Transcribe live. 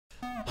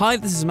Hi,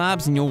 this is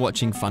Mabbs and you're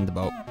watching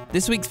Thunderbolt.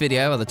 This week's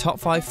video are the top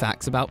 5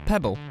 facts about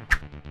Pebble.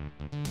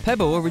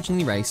 Pebble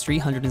originally raised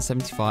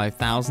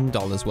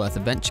 $375,000 worth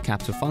of venture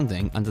capital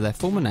funding under their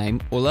former name,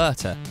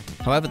 Alerta.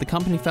 However, the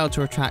company failed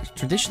to attract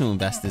traditional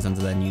investors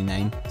under their new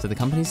name, so the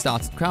company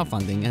started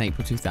crowdfunding in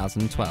April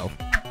 2012.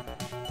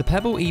 The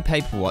Pebble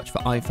e-paper watch for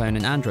iPhone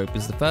and Android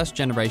was the first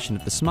generation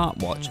of the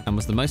smartwatch and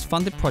was the most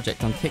funded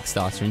project on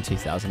Kickstarter in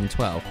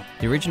 2012.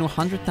 The original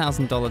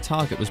 $100,000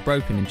 target was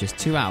broken in just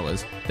 2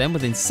 hours, then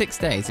within 6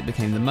 days it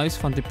became the most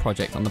funded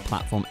project on the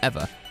platform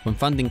ever. When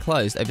funding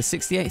closed, over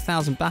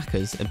 68,000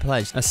 backers had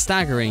pledged a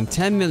staggering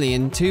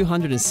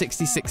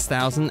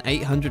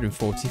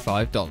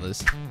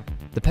 $10,266,845.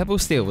 The Pebble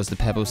Steel was the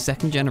Pebble's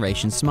second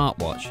generation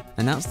smartwatch.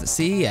 Announced at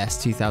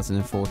CES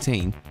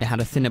 2014, it had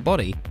a thinner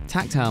body,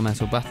 tactile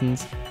metal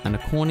buttons, and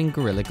a Corning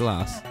Gorilla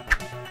Glass.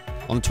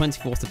 On the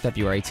 24th of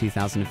February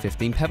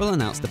 2015, Pebble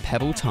announced the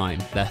Pebble Time,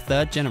 their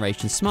third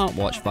generation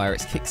smartwatch via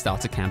its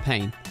Kickstarter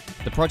campaign.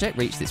 The project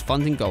reached its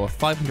funding goal of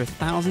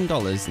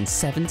 $500,000 in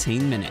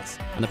 17 minutes,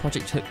 and the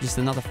project took just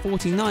another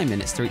 49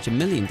 minutes to reach $1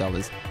 million,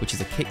 which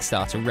is a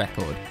Kickstarter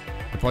record.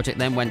 The project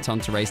then went on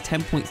to raise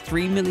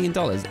 $10.3 million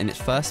in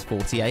its first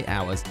 48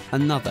 hours,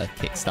 another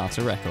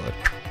Kickstarter record.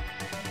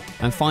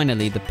 And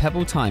finally, the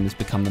Pebble Time has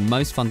become the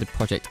most funded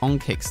project on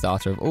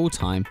Kickstarter of all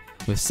time,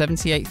 with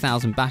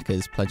 78,000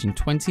 backers pledging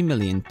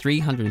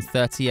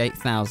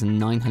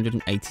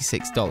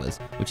 $20,338,986,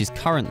 which is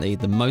currently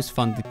the most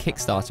funded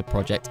Kickstarter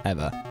project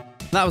ever.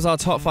 That was our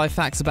top 5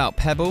 facts about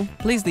Pebble.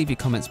 Please leave your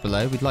comments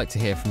below, we'd like to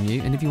hear from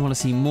you, and if you want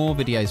to see more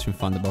videos from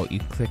Thunderbolt, you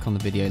can click on the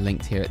video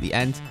linked here at the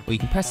end, or you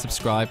can press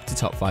subscribe to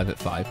Top 5 at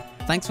 5.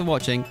 Thanks for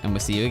watching, and we'll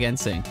see you again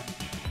soon.